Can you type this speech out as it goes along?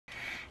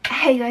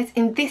Hey guys,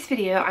 in this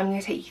video I'm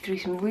going to take you through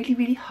some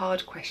really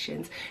hard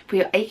questions for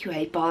your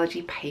AQA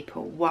Biology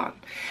Paper 1.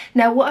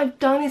 Now what I've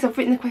done is I've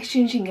written the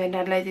questions, you can go and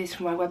download those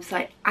from my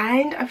website,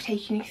 and I've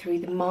taken you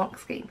through the mark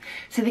scheme.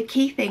 So the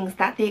key things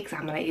that the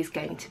examiner is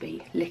going to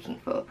be looking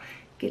for.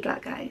 Good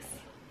luck guys.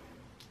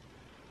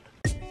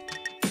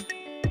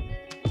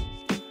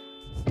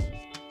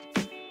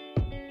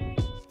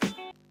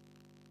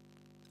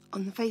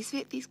 On the face of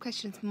it, these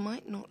questions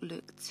might not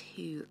look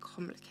too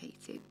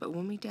complicated, but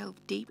when we delve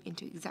deep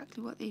into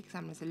exactly what the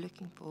examiners are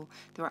looking for,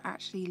 there are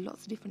actually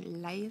lots of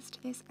different layers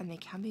to this, and they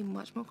can be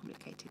much more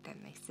complicated than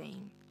they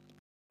seem.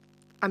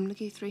 I'm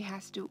looking through how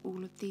to do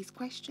all of these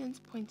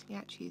questions, pointing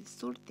out to you the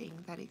sort of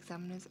thing that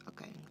examiners are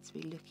going to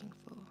be looking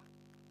for.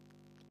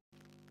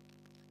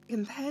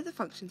 Compare the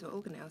functions of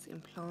organelles in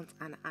plant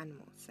and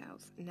animal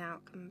cells. Now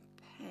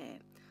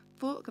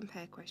for a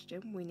compare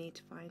question, we need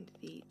to find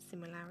the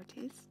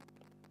similarities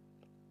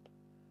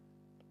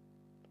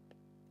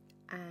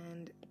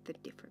and the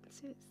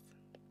differences.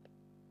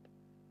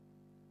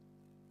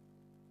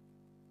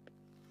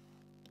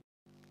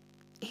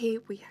 Here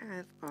we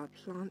have our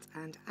plant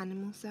and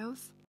animal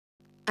cells,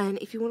 and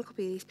if you want to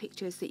copy these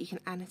pictures that you can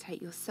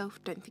annotate yourself,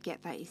 don't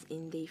forget that is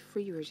in the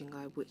free revision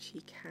guide, which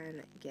you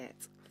can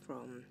get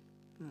from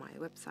my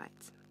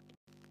website.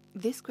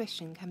 This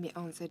question can be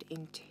answered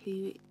in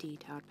 2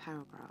 detailed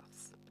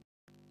paragraphs.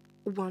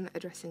 One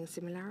addressing the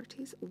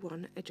similarities,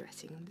 one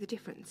addressing the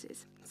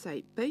differences.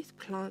 So both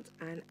plant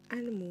and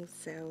animal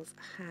cells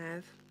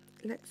have,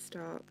 let's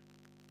start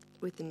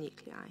with the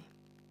nuclei.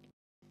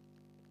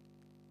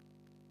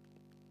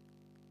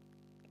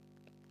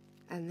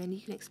 And then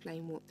you can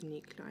explain what the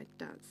nuclei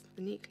does.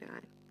 The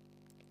nuclei.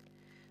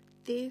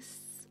 This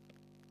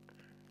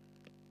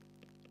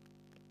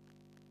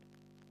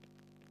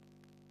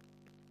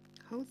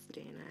holds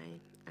the DNA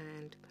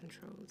and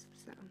controls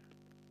the cell.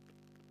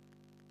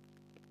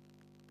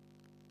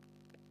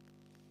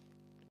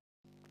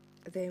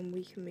 Then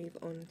we can move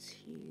on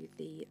to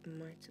the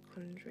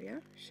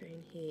mitochondria,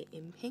 shown here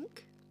in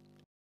pink.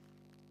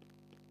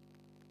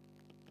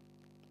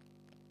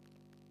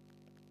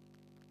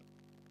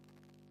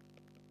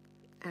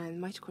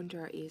 And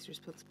mitochondria is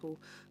responsible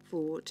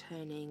for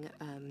turning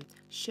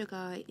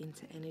sugar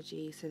into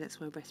energy, so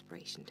that's where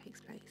respiration takes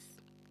place.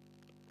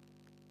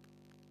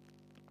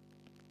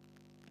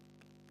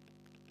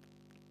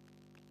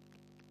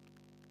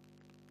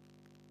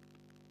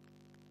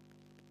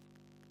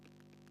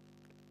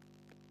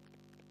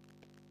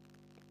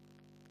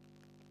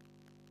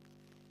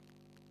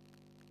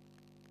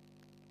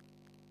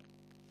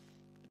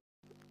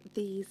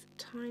 These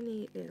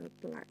tiny little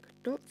black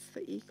dots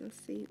that you can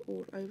see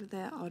all over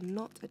there are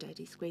not a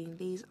daddy screen,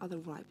 these are the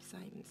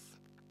ribosomes.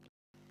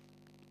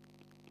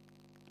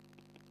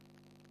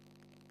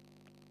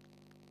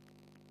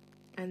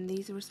 And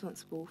these are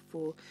responsible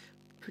for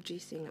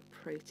producing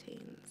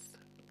proteins.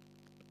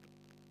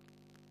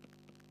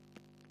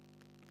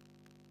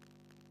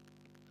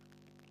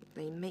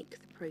 They make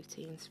the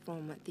proteins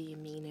from the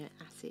amino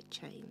acid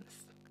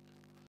chains.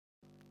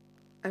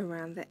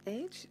 Around the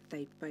edge,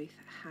 they both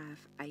have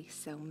a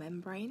cell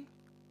membrane.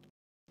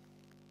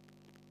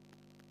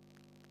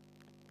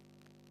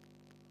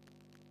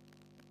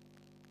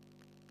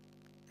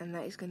 And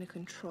that is going to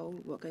control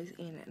what goes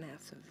in and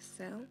out of the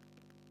cell.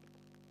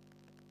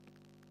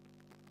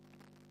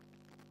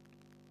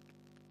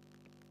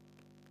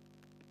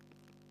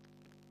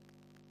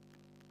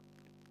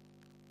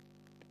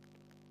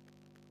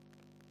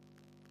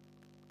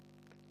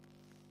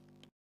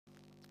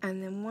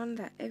 And then one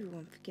that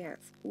everyone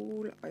forgets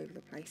all over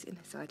the place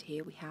inside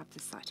here, we have the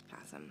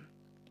cytoplasm.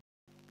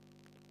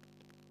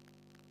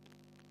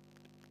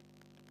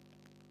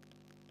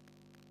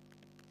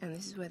 And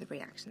this is where the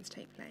reactions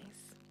take place.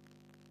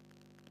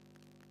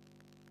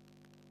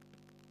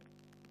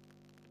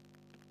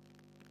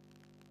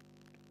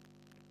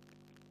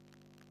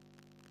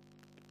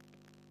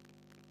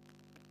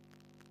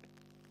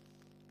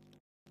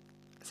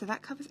 So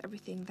that covers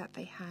everything that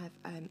they have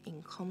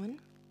in common.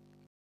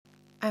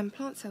 And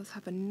plant cells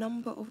have a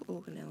number of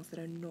organelles that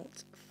are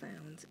not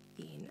found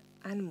in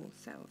animal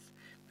cells.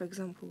 For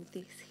example,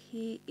 this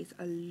here is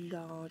a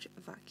large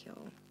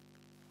vacuole.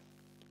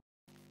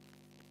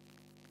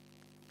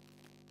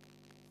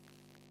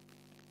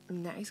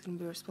 And that is going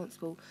to be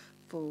responsible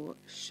for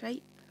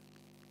shape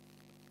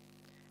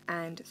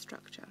and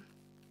structure.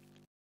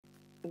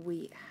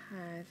 We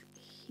have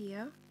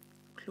here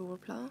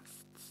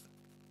chloroplasts.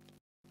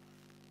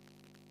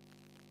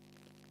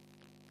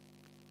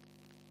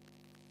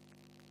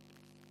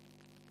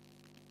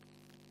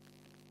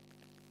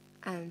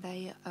 And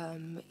they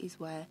is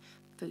where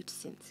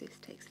photosynthesis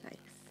takes place.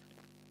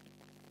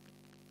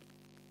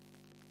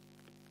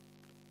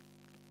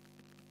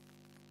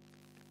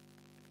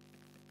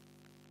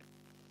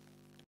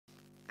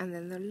 And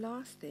then the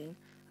last thing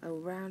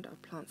around our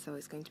plant cell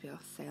is going to be our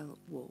cell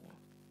wall.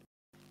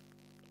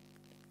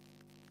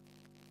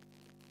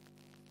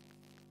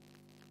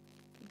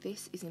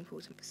 This is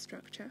important for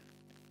structure.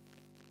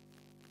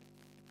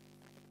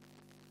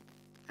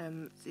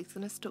 It's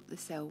going to stop the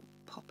cell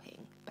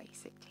popping,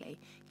 basically. basically,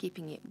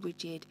 keeping it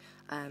rigid,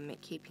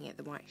 keeping it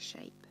the right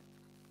shape.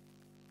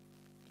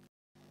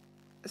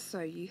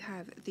 So you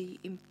have the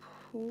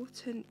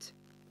important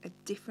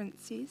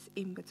differences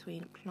in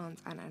between plant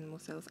and animal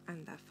cells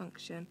and their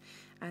function,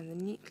 and the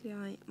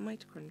nuclei,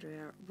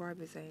 mitochondria,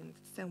 ribosomes,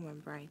 cell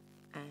membrane,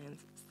 and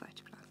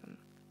cytoplasm.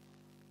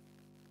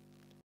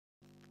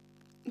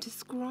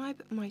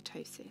 Describe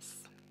mitosis.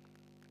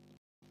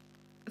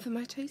 For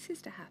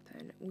mitosis to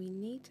happen, we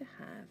need to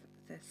have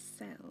the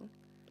cell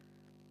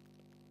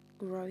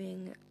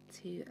growing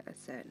to a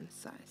certain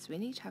size. We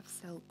need to have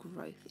cell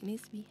growth. It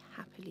needs to be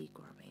happily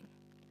growing.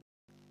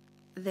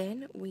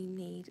 Then we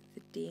need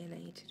the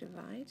DNA to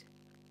divide,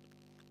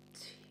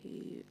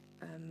 to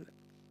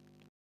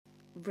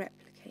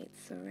replicate,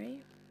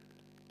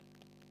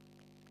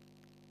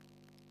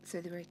 So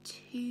there are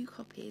 2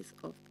 copies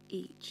of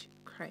each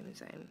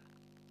chromosome.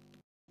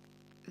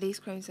 These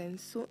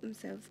chromosomes sort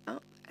themselves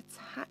up,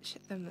 attach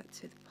them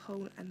to the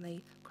pole, and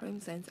the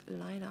chromosomes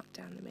line up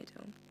down the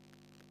middle.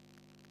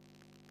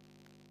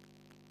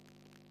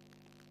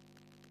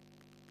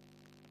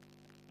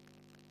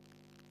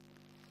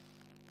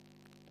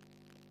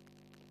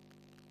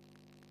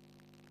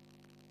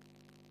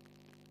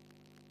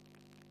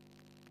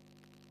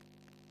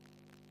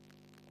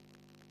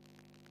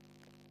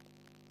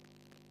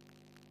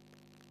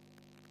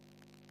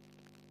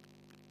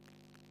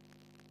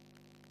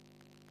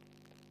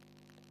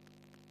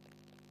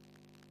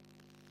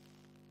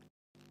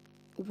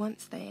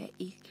 Once they are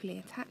equally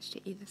attached to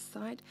either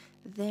side,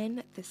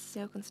 then the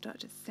cell can start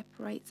to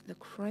separate, the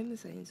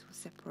chromosomes will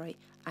separate,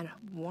 and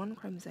one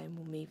chromosome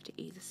will move to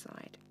either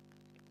side.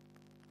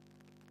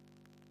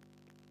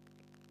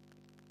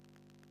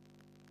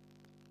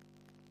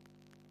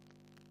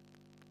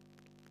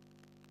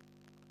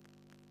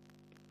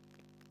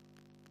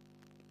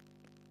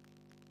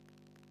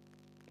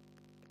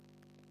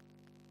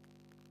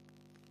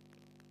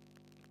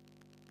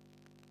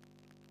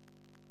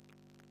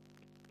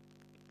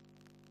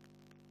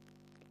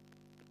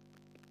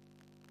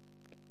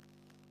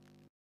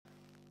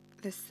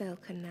 The cell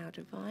can now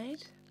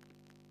divide,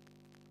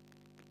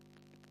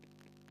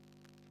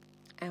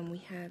 and we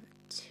have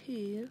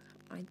 2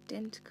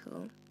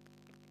 identical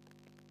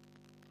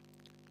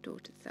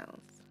daughter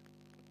cells.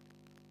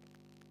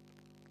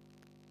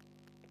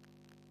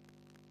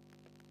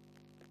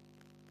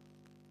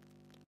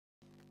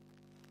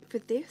 For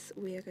this,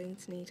 we are going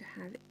to need to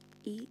have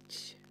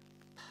each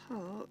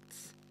part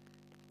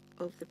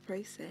of the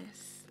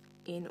process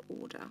in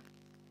order.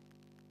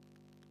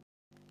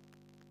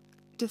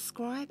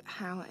 Describe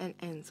how an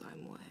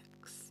enzyme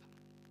works.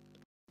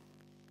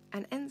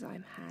 An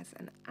enzyme has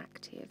an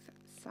active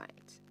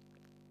site,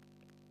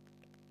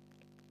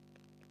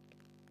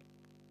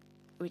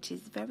 which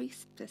is very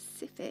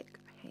specific,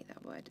 I hate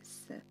that word,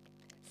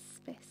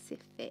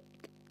 specific,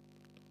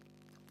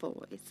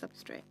 for its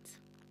substrate.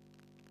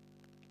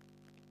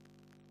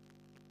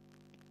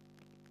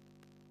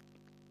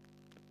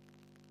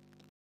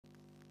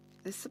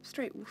 The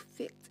substrate will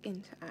fit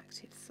into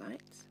active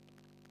sites.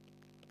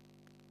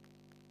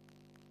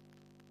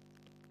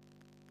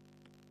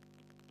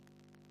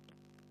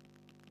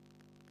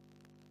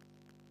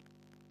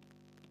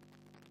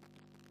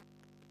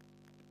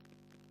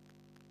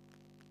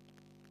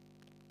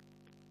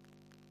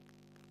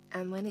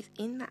 And when it's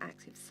in the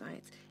active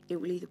site, it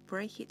will either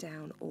break it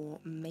down or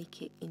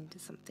make it into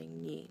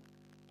something new.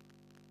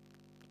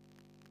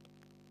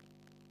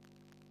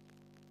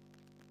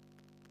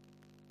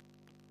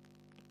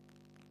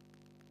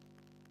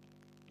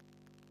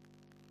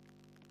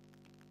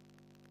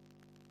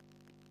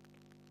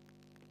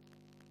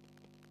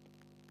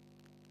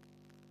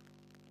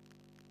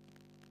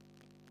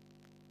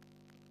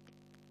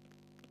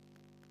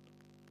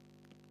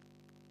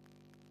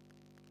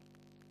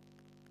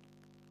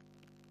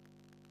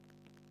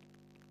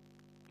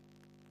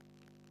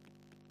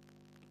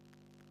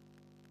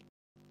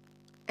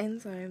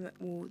 Enzyme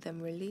will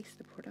then release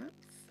the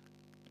products,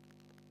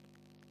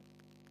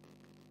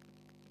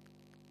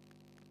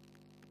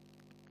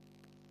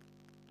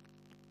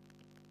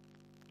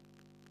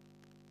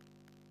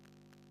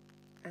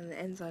 and the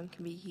enzyme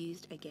can be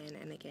used again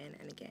and again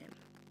and again.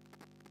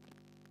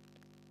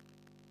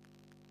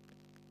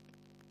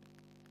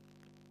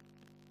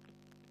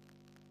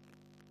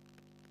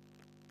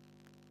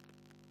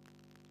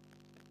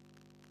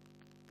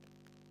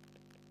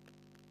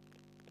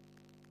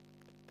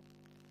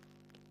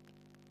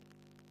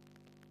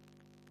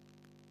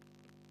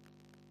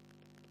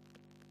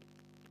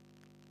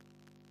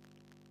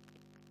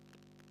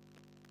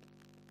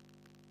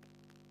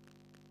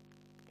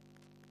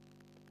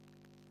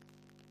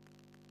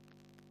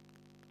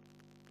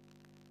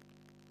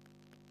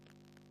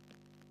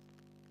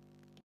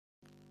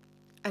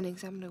 An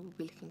examiner will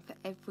be looking for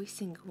every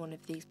single one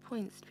of these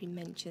points to be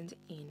mentioned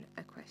in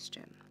a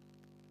question.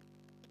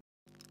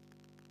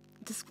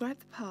 Describe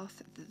the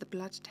path that the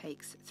blood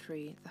takes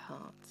through the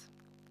heart.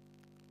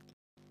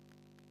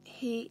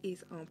 Here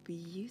is our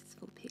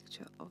beautiful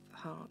picture of the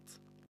heart.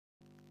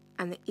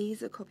 And there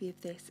is a copy of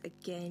this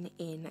again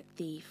in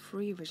the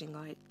free revision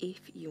guide if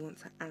you want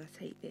to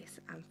annotate this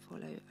and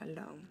follow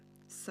along.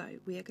 So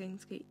we are going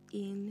to go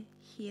in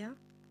here,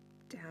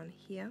 down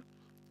here,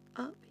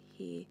 up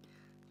here,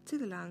 to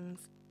the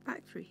lungs,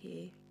 back through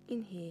here,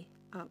 in here,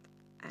 up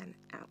and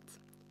out.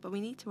 But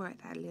we need to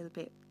write that a little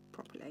bit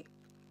properly.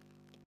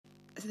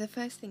 So the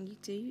first thing you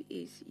do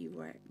is you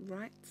write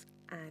right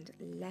and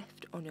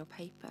left on your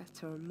paper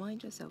to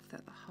remind yourself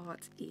that the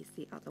heart is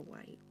the other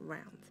way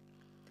round.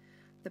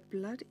 The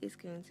blood is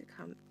going to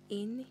come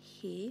in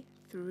here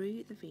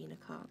through the vena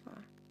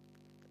cava.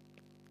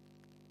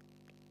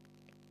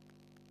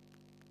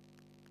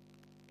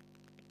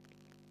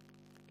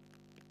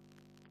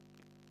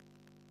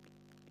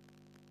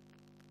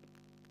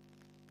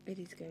 It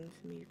is going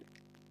to move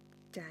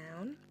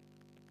down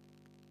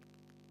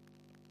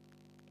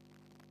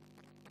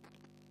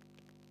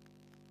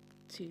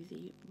to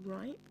the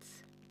right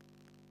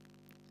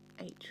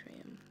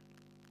atrium.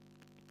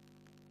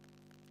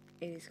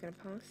 It is going to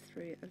pass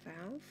through a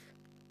valve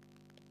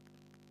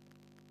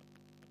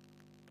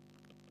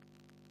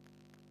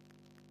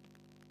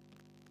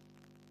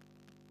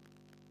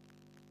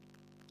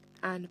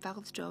and the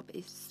valve's job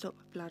is to stop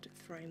blood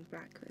flowing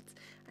backwards,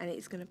 and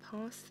it's going to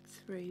pass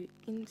through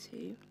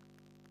into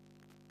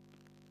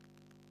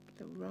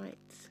the right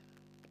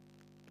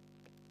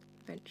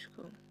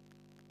ventricle.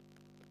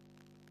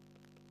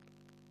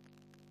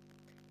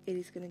 It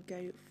is going to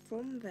go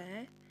from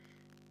there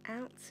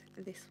out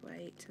this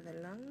way to the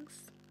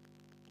lungs,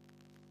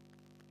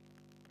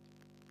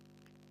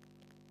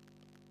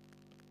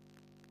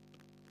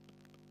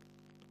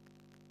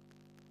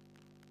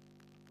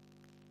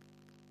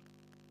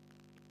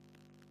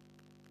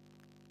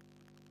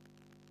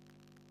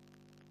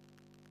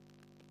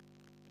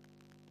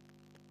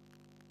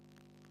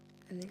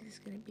 and this is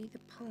going to be the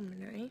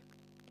pulmonary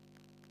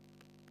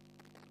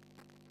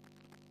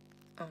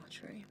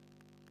artery.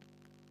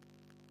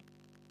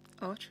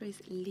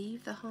 Arteries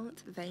leave the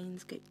heart,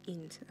 veins go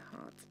into the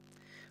heart.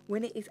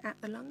 When it is at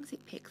the lungs,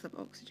 it picks up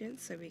oxygen,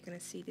 so we're going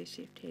to see this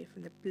shift here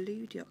from the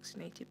blue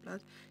deoxygenated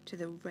blood to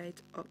the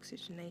red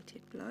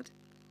oxygenated blood.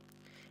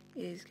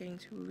 It is going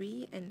to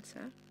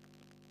re-enter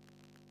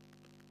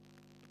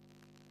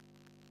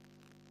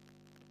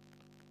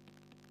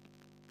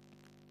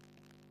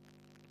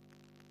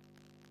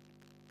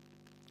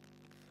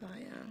via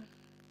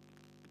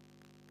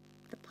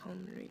the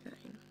pulmonary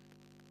vein.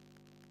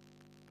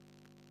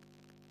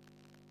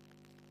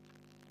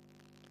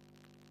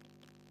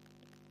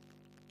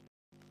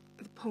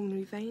 The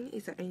pulmonary vein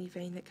is the only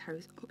vein that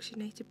carries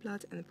oxygenated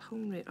blood, and the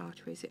pulmonary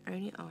artery is the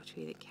only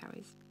artery that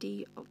carries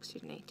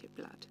deoxygenated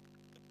blood.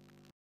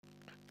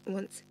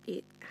 Once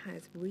it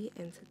has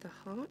re-entered the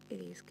heart, it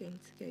is going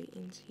to go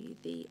into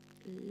the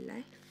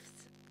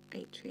left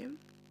atrium,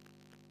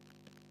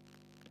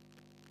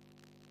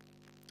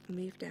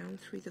 move down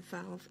through the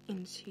valve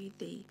into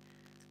the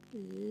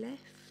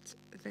left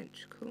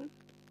ventricle,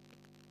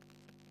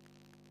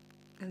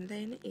 and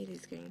then it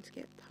is going to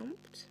get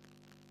pumped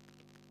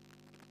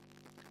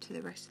to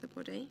the rest of the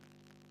body.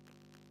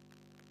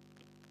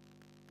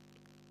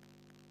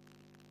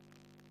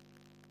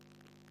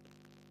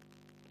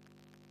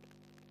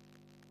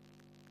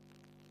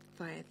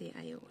 Via the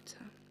aorta.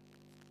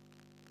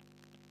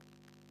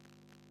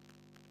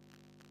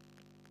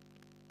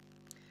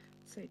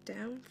 So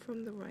down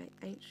from the right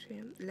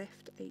atrium,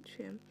 left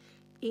atrium,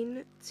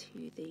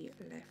 into the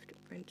left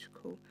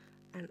ventricle,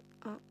 and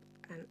up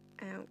and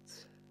out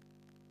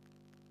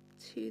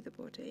to the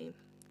body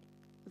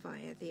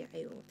via the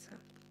aorta.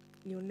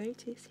 You'll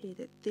notice here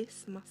that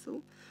this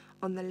muscle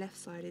on the left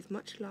side is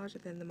much larger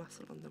than the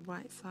muscle on the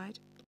right side.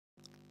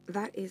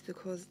 That is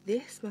because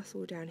this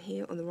muscle down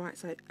here on the right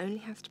side only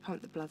has to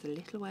pump the blood a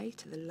little way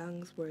to the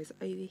lungs, whereas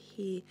over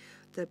here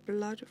the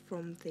blood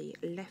from the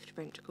left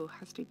ventricle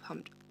has to be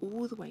pumped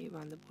all the way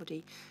around the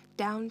body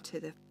down to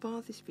the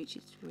farthest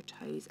reaches of your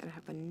toes and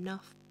have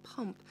enough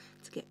pump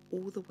to get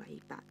all the way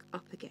back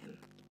up again.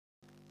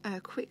 A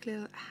quick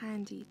little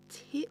handy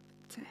tip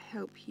to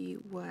help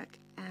you work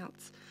out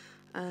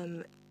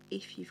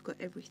if you've got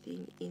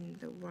everything in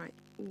the right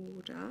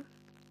order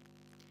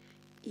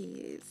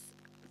is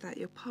that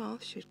your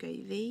path should go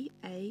V,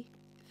 A,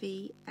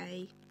 V,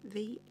 A,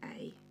 V,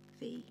 A,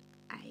 V,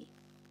 A.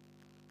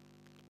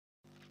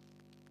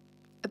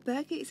 A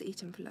burger is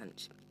eaten for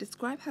lunch.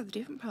 Describe how the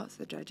different parts of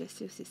the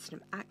digestive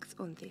system acts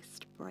on this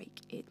to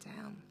break it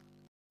down.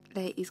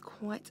 There is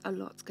quite a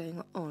lot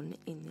going on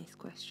in this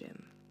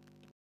question.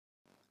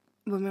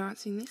 When we're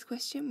answering this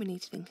question, we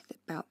need to think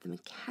about the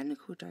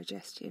mechanical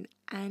digestion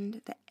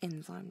and the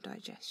enzyme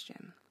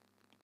digestion.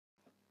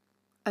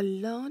 A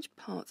large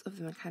part of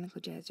the mechanical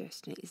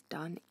digestion is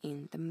done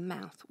in the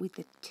mouth, with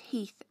the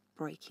teeth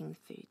breaking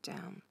the food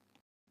down.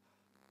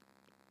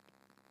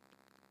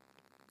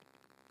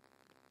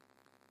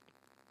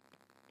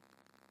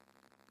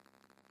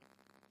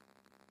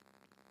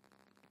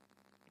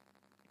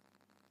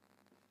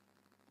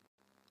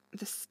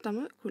 The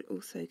stomach will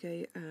also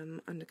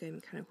undergo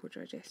mechanical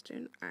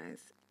digestion as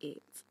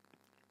it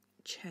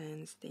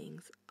churns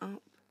things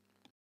up.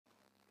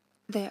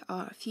 There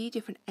are a few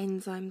different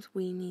enzymes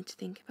we need to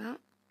think about.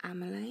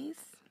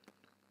 Amylase,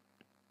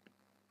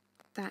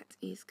 that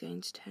is going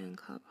to turn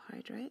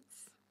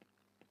carbohydrates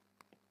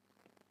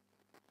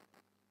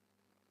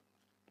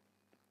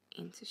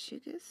into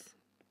sugars.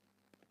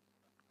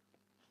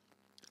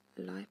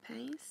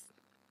 Lipase,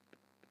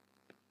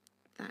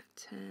 that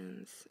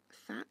turns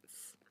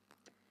fats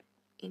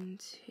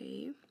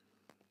into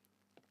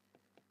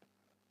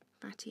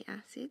fatty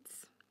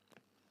acids.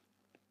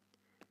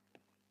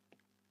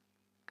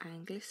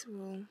 And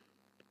glycerol,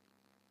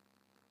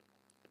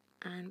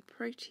 and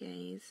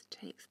protease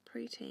takes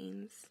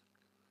proteins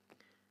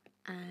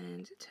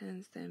and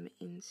turns them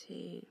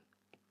into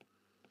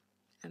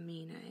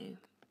amino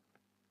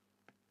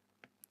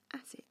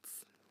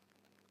acids.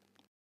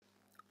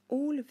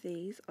 All of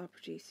these are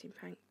produced in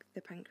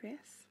the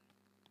pancreas.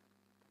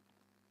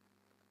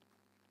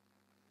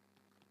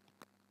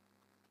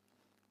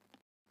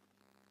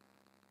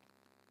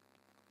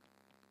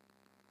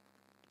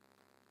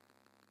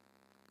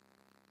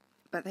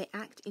 But they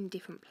act in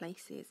different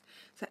places.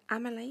 So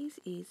amylase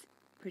is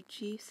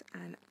produced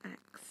and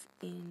acts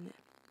in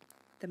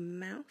the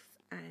mouth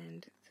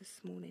and the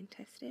small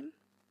intestine.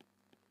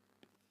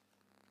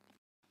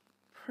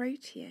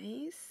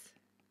 Protease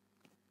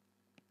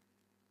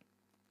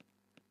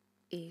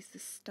is the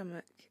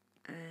stomach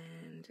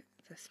and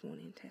the small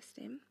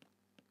intestine.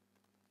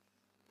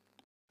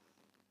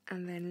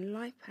 And then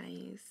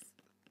lipase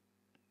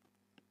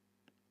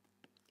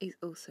is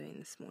also in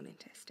the small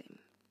intestine.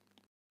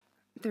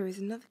 There is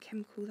another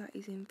chemical that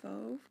is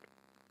involved.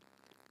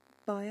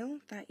 Bile,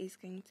 that is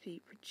going to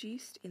be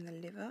produced in the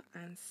liver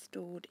and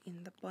stored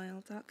in the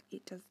bile duct.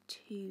 It does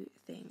two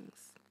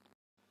things.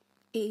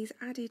 It is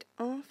added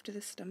after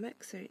the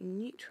stomach, so it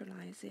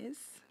neutralizes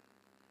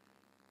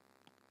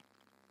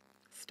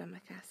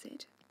stomach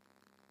acid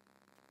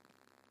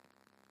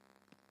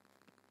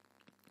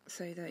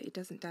so that it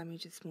doesn't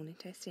damage the small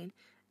intestine,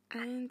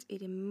 and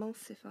it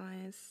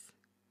emulsifies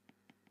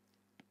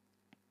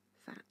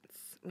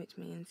fats, which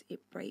means it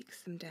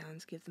breaks them down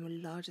to give them a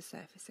larger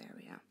surface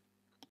area.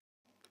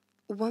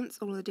 Once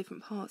all the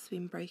different parts have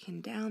been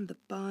broken down, the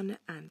bun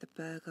and the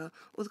burger,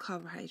 all the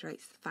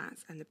carbohydrates, the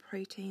fats and the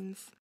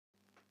proteins,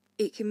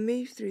 it can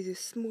move through the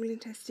small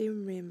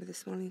intestine. Remember, the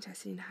small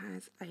intestine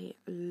has a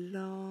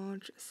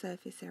large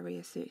surface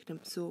area, so it can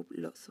absorb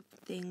lots of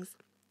things.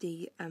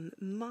 The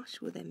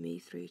mush will then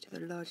move through to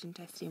the large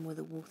intestine where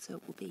the water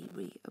will be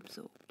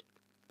reabsorbed.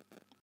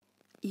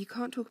 You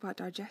can't talk about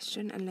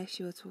digestion unless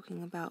you are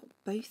talking about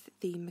both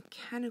the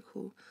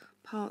mechanical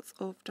parts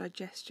of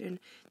digestion,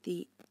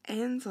 the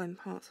enzyme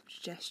parts of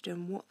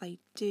digestion, what they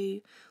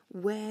do,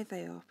 where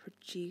they are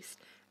produced,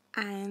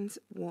 and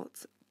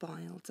what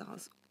bile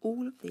does.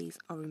 All of these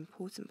are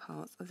important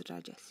parts of the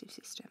digestive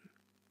system.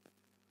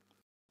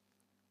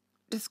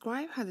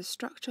 Describe how the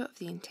structure of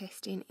the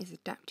intestine is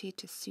adapted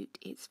to suit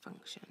its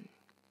function.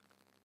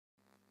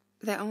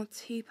 There are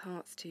two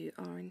parts to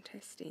our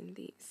intestine,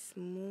 the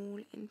small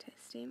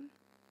intestine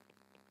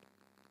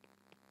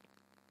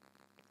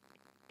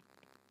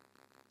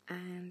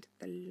and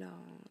the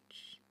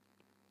large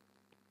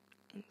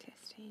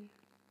intestine.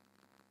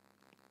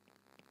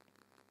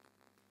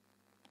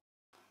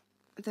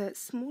 The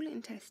small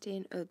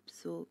intestine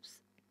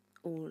absorbs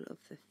all of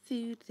the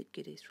food, the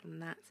goodies from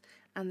that,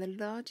 and the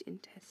large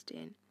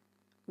intestine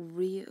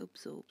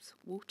reabsorbs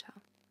water.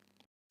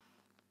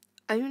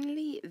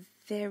 Only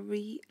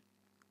very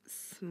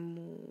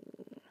small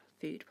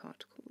food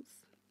particles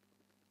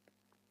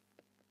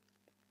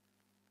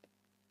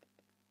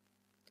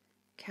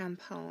can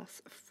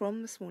pass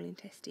from the small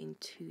intestine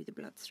to the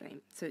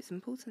bloodstream, so it's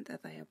important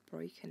that they are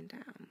broken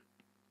down.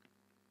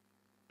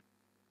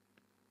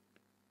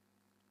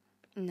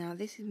 Now,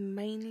 this is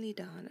mainly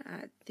done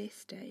at this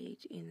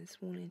stage in the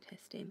small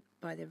intestine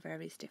by the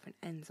various different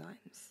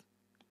enzymes.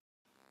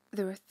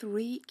 There are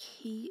three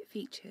key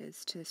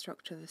features to the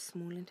structure of the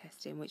small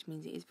intestine, which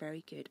means it is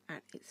very good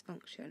at its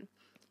function.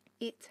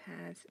 It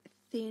has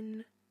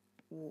thin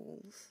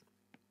walls,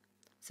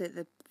 so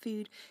the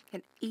food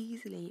can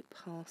easily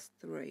pass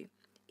through.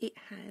 It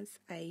has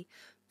a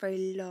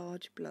very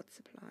large blood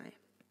supply.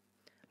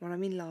 When I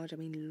mean large, I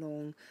mean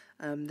long.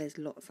 There's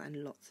lots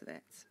and lots of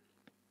it.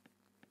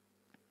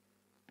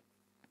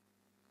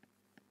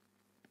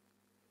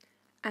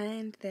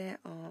 And there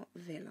are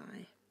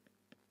villi,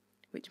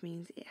 which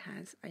means it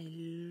has a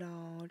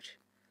large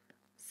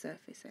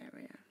surface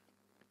area.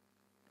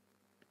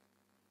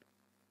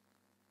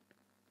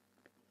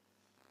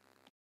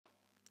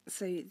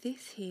 So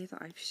this here that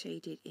I've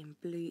shaded in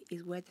blue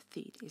is where the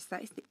food is.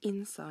 That is the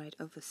inside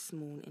of the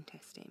small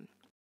intestine.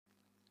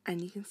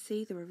 And you can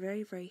see there are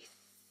very, very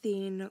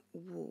thin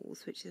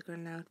walls, which is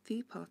going to allow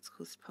food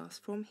particles to pass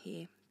from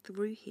here,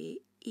 through here,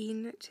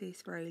 into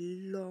this very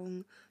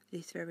long,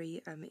 this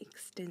very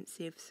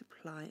extensive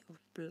supply of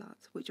blood,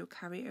 which will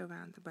carry it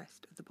around the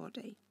rest of the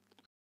body.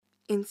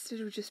 Instead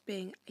of just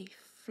being a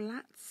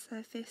flat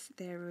surface,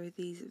 there are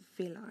these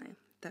villi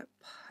that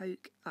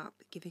poke up,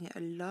 giving it a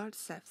large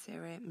surface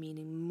area,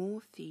 meaning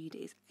more food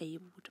is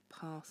able to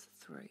pass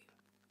through.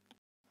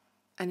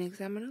 An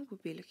examiner will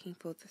be looking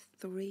for the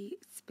 3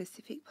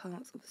 specific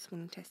parts of the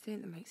small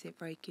intestine that makes it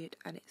very good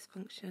at its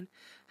function,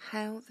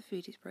 how the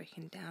food is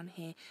broken down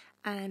here,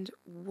 and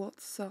what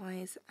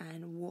size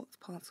and what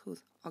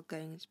particles are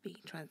going to be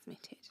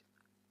transmitted.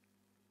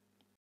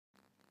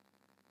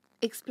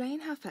 Explain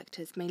how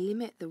factors may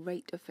limit the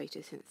rate of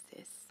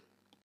photosynthesis.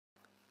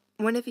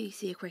 Whenever you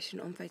see a question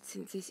on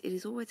photosynthesis, it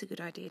is always a good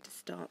idea to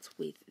start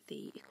with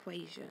the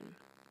equation.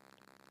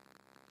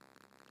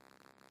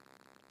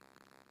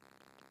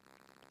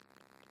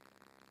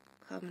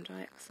 Carbon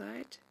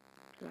dioxide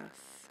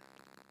plus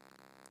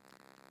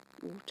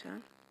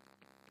water.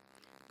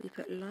 We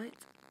put light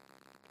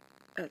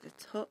at the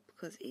top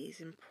because it is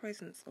in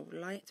presence of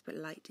light, but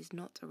light is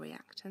not a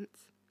reactant.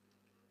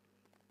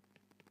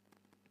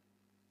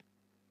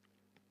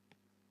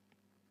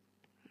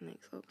 It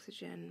makes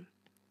oxygen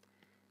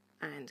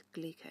and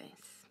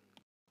glucose.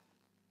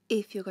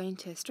 If you're going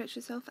to stretch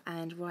yourself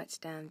and write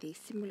down the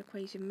symbol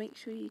equation, make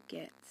sure you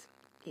get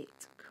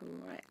it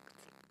correct.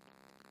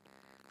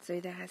 So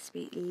there has to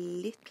be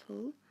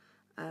little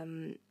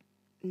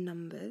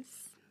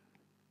numbers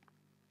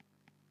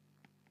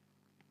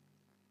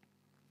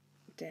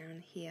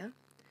down here,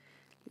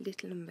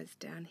 little numbers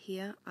down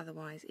here,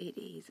 otherwise it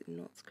is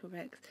not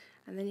correct.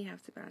 And then you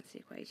have to balance the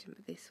equation,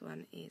 but this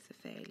one is a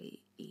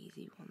fairly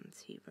easy one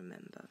to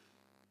remember.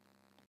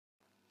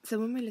 So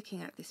when we're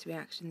looking at this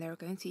reaction, there are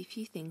going to be a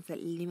few things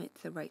that limit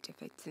the rate of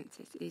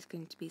photosynthesis. It is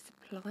going to be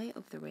supply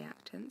of the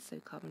reactants,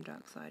 so carbon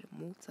dioxide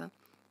and water,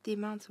 the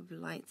amount of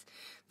light,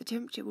 the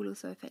temperature will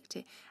also affect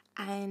it,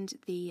 and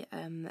the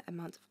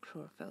amount of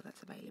chlorophyll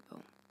that's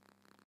available.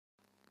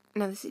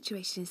 Now the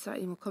situation is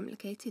slightly more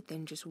complicated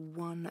than just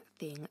one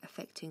thing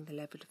affecting the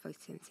level of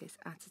photosynthesis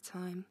at a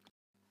time,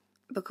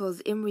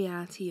 because in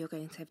reality you're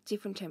going to have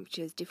different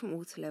temperatures, different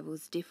water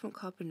levels, different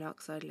carbon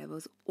dioxide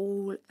levels,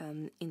 all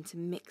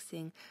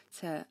intermixing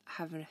to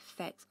have an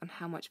effect on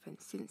how much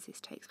photosynthesis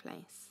takes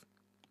place.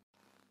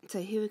 So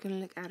here we're going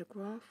to look at a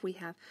graph. We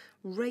have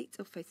rate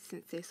of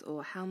photosynthesis,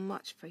 or how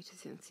much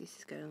photosynthesis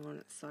is going on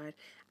at the side,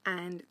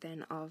 and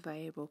then our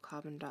variable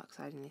carbon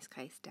dioxide, in this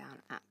case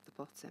down at the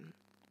bottom.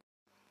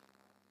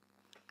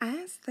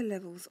 As the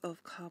levels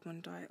of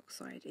carbon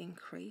dioxide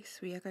increase,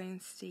 we are going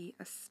to see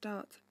a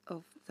start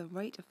of the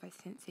rate of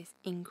photosynthesis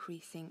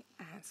increasing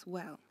as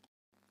well.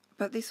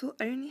 But this will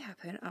only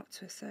happen up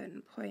to a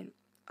certain point.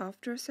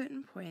 After a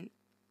certain point,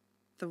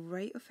 the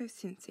rate of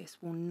photosynthesis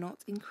will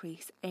not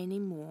increase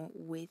anymore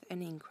with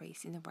an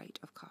increase in the rate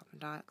of carbon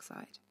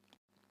dioxide.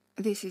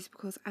 This is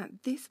because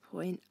at this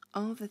point,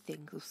 other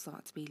things will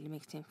start to be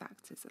limiting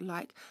factors,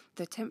 like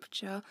the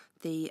temperature,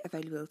 the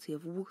availability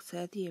of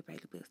water, the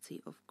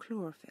availability of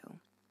chlorophyll.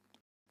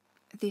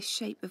 This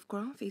shape of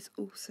graph is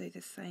also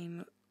the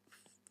same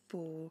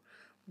for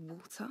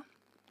water,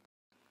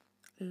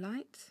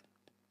 light,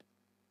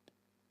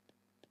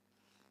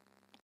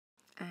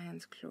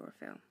 and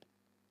chlorophyll.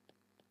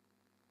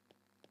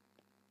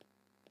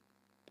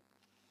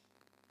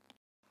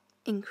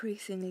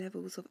 Increasing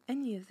levels of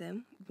any of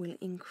them will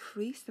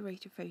increase the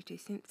rate of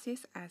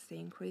photosynthesis as they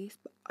increase,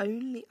 but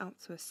only up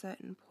to a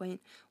certain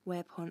point,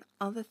 whereupon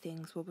other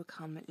things will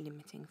become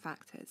limiting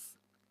factors.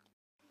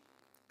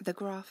 The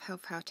graph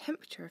of how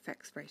temperature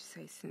affects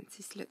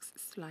photosynthesis looks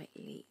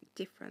slightly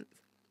different.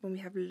 When we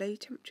have low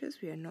temperatures,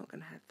 we are not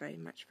going to have very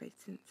much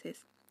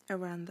photosynthesis.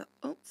 Around the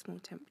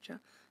optimal temperature,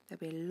 there'll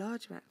be a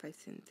large amount of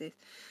photosynthesis,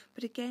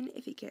 but again,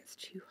 if it gets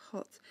too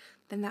hot,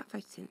 then that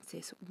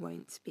photosynthesis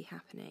won't be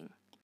happening.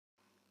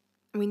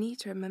 We need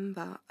to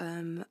remember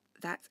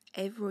that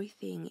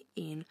everything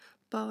in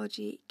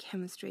biology,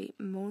 chemistry,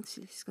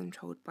 mostly is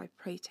controlled by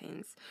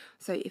proteins.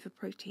 So if a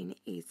protein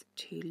is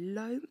too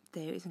low,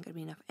 there isn't going to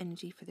be enough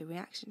energy for the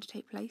reaction to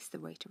take place. The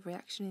rate of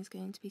reaction is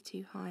going to be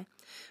too high.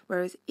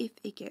 Whereas if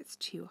it gets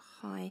too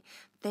high,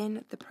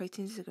 then the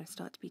proteins are going to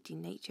start to be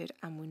denatured,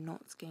 and we're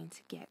not going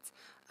to get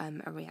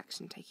a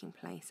reaction taking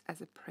place, as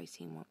a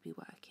protein won't be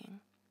working.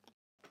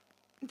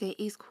 There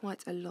is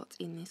quite a lot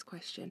in this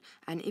question,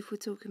 and if we're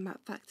talking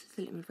about factors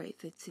that limit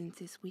rate of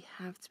photosynthesis, we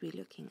have to be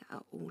looking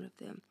at all of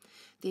them.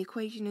 The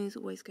equation is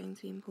always going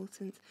to be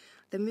important.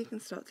 Then we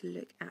can start to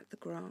look at the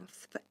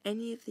graphs. For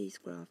any of these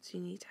graphs, you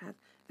need to have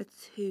a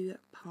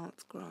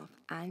 2-part graph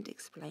and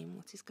explain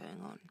what is going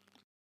on.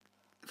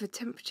 For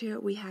temperature,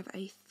 we have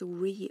a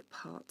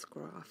 3-part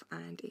graph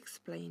and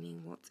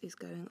explaining what is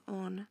going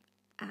on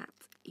at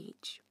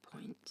each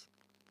point.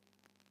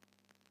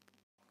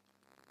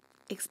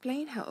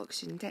 Explain how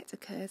oxygen debt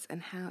occurs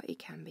and how it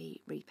can be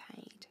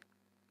repaid.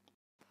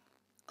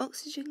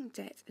 Oxygen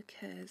debt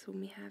occurs when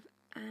we have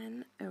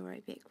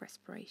anaerobic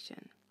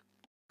respiration.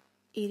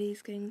 It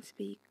is going to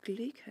be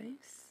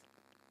glucose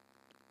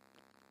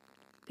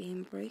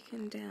being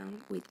broken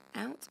down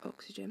without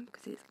oxygen,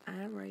 because it's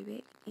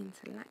anaerobic,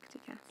 into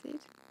lactic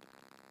acid.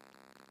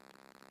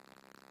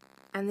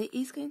 And there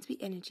is going to be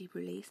energy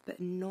released, but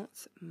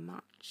not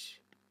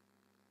much.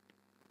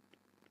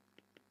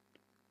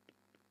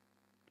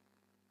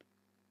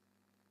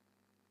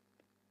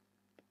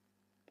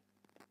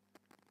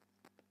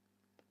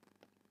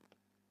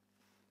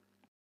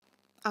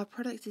 Our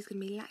product is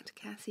going to be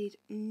lactic acid,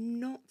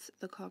 not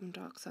the carbon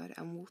dioxide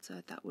and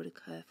water that would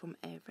occur from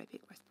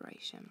aerobic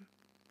respiration.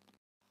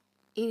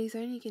 It is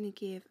only going to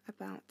give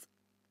about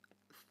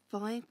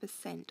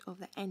 5% of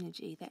the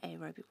energy that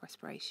aerobic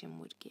respiration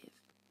would give.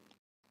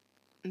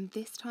 And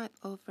this type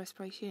of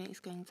respiration is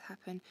going to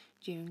happen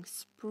during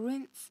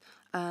sprints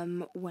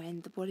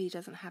when the body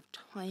doesn't have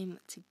time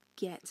to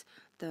get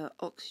the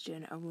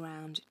oxygen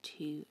around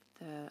to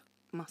the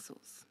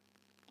muscles.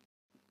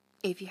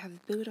 If you have a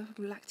build-up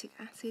of lactic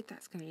acid,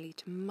 that's going to lead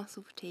to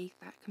muscle fatigue.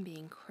 That can be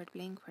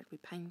incredibly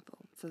painful.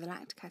 So the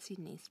lactic acid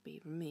needs to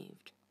be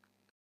removed.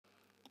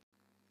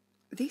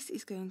 This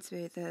is going to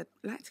be, the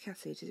lactic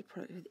acid is a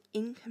product with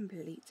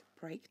incomplete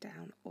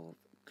breakdown of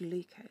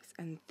glucose,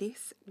 and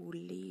this will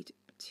lead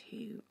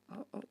to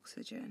our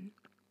oxygen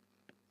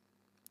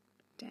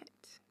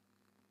debt.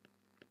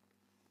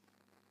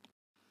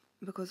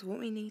 Because what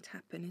we need to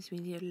happen is we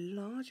need a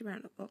large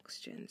amount of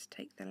oxygen to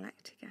take the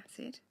lactic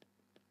acid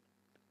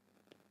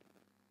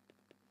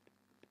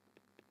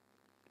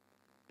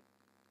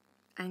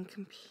and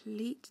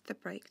complete the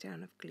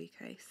breakdown of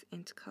glucose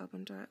into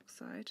carbon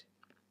dioxide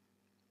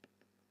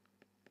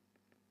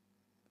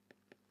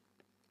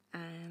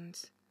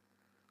and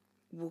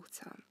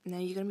water. Now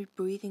you're going to be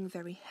breathing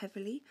very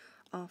heavily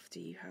after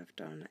you have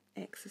done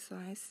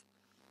exercise.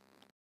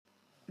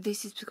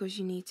 This is because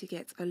you need to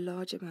get a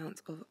large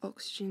amount of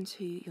oxygen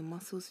to your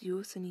muscles. You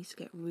also need to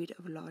get rid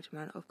of a large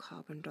amount of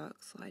carbon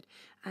dioxide,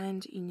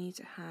 and you need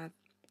to have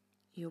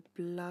your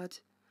blood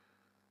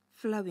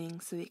flowing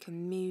so it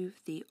can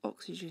move the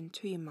oxygen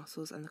to your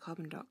muscles and the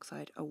carbon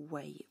dioxide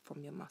away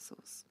from your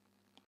muscles.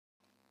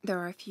 There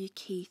are a few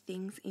key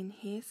things in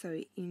here,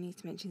 so you need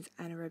to mention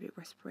anaerobic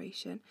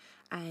respiration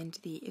and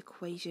the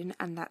equation,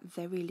 and that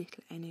very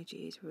little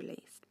energy is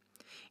released.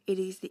 It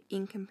is the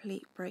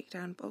incomplete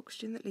breakdown of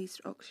oxygen that leads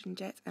to oxygen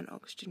jet, and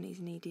oxygen is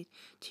needed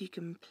to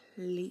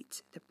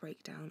complete the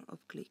breakdown of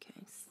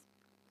glucose.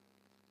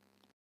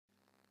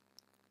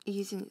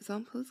 Using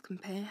examples,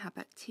 compare how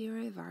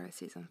bacteria,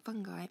 viruses and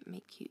fungi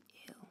make you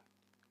ill.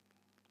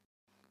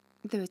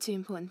 There are two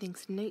important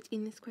things to note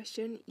in this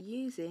question.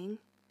 Using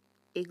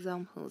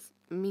examples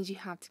means you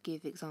have to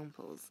give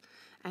examples,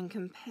 and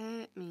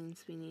compare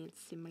means we need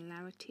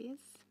similarities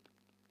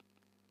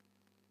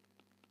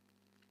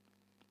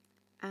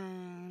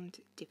and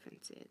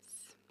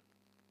differences.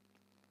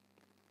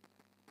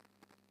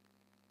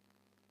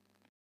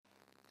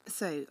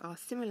 So our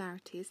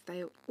similarities,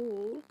 they are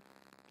all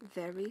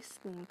very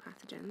small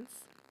pathogens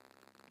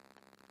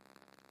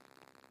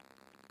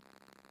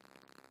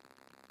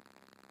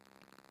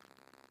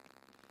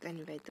that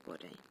invade the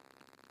body.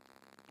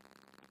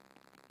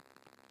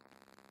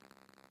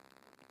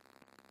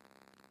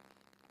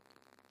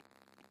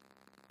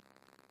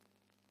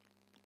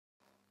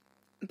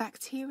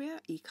 Bacteria,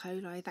 E.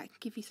 coli, that can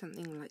give you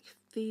something like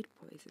food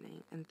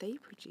poisoning, and they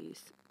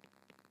produce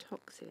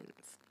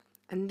toxins.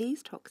 And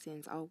these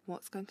toxins are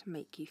what's going to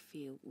make you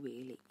feel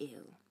really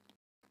ill.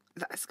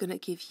 That's going to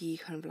give you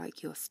kind of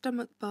like your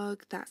stomach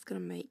bug, that's going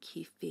to make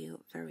you feel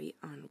very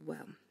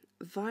unwell.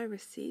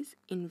 Viruses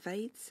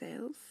invade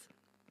cells,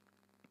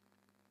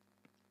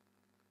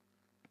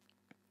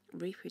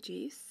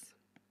 reproduce,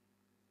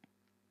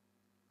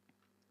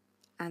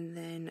 and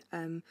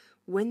then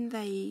when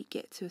they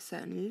get to a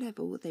certain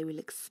level, they will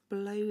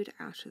explode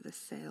out of the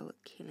cell,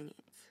 killing it.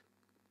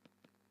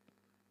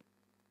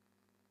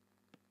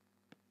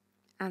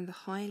 And the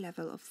high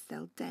level of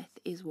cell death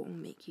is what will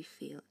make you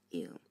feel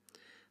ill.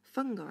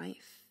 Fungi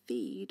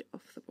feed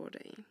off the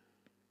body.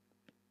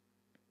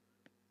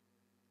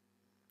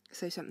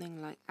 So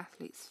something like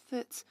athlete's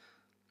foot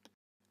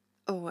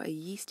or a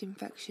yeast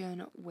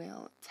infection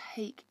will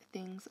take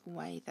things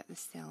away that the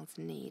cells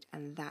need,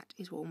 and that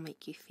is what will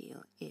make you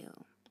feel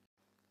ill.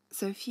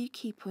 So a few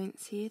key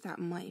points here that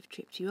might have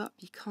tripped you up.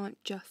 You can't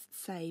just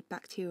say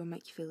bacteria will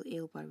make you feel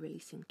ill by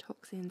releasing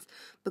toxins,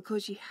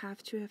 because you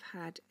have to have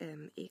had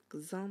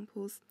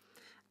examples,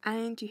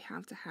 and you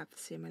have to have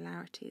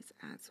similarities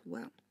as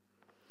well.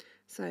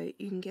 So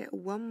you can get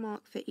 1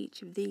 mark for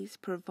each of these,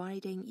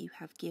 providing you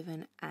have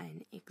given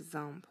an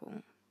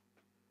example.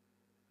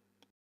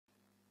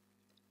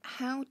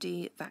 How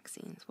do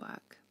vaccines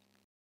work?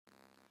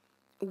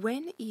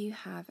 When you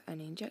have an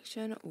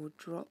injection or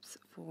drops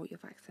for your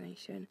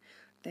vaccination,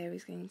 there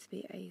is going to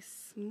be a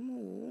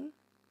small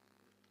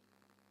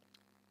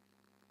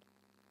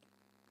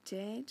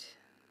dead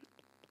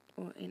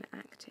or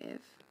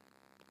inactive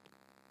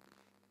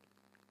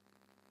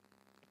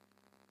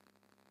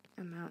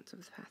amount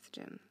of the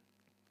pathogen.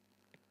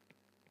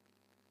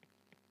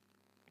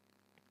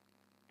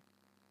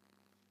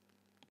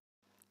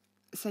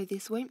 So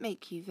this won't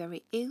make you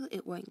very ill,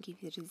 it won't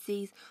give you the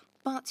disease,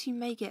 but you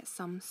may get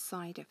some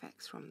side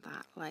effects from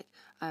that, like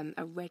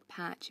a red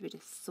patch, a bit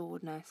of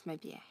soreness,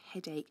 maybe a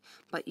headache,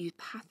 but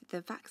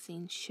the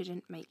vaccine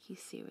shouldn't make you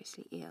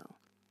seriously ill.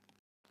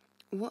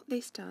 What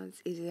this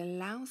does is it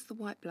allows the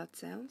white blood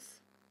cells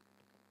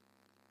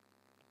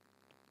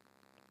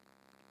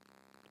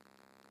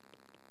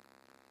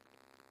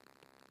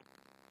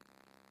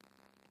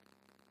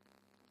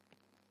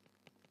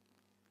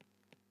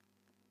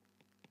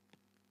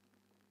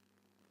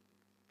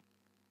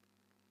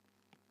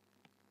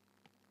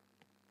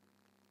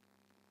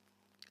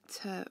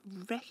to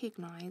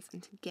recognise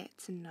and to get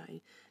to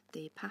know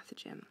the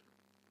pathogen.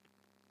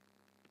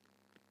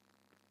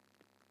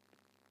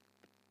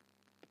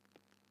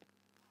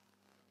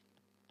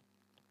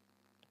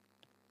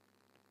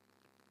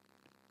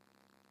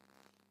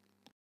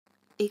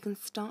 It can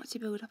start to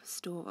build up a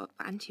store of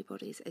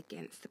antibodies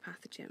against the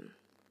pathogen.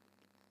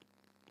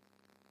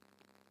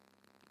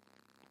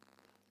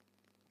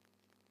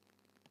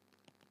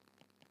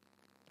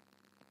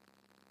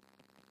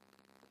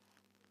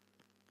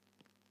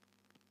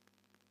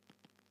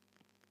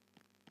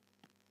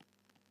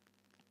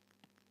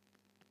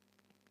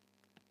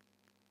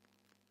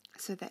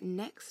 So that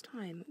next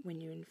time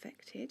when you're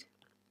infected,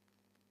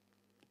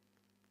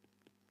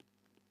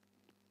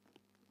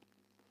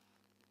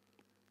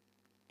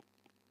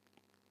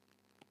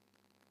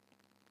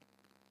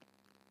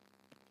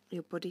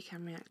 your body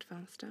can react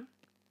faster.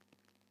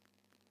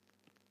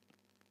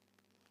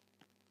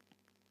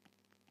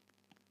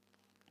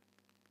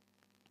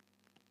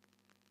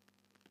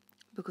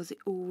 Because it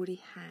already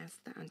has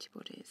the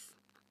antibodies.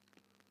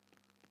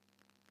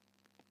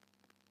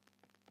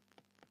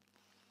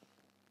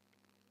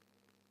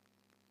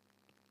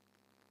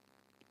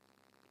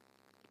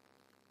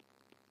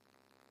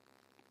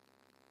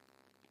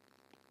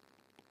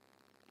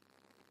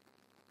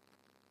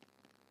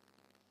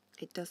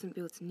 It doesn't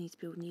need to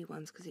build new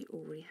ones because it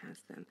already has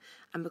them.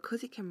 And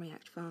because it can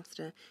react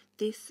faster,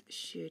 this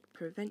should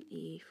prevent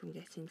you from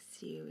getting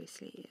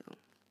seriously ill.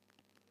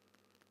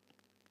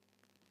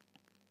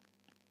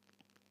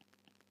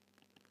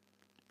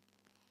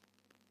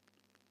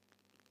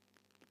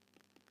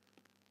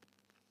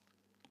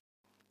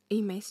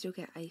 You may still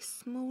get a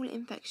small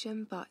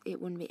infection, but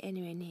it wouldn't be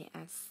anywhere near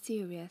as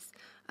serious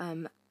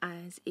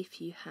as if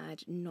you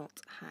had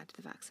not had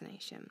the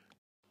vaccination.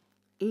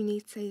 You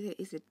need to say there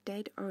is a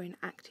dead or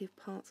inactive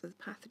part of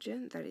the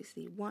pathogen, that is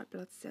the white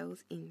blood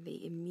cells in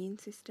the immune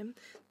system.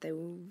 They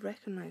will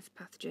recognise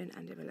the pathogen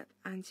and develop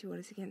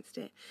antibodies against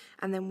it.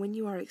 And then when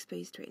you are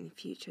exposed to it in the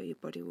future, your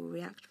body will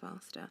react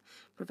faster,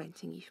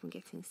 preventing you from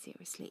getting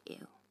seriously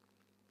ill.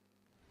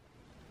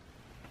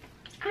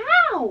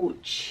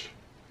 Ouch!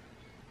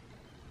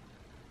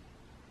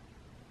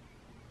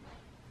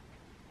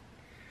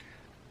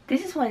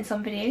 This is why in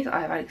some videos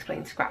I have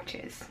explained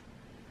scratches.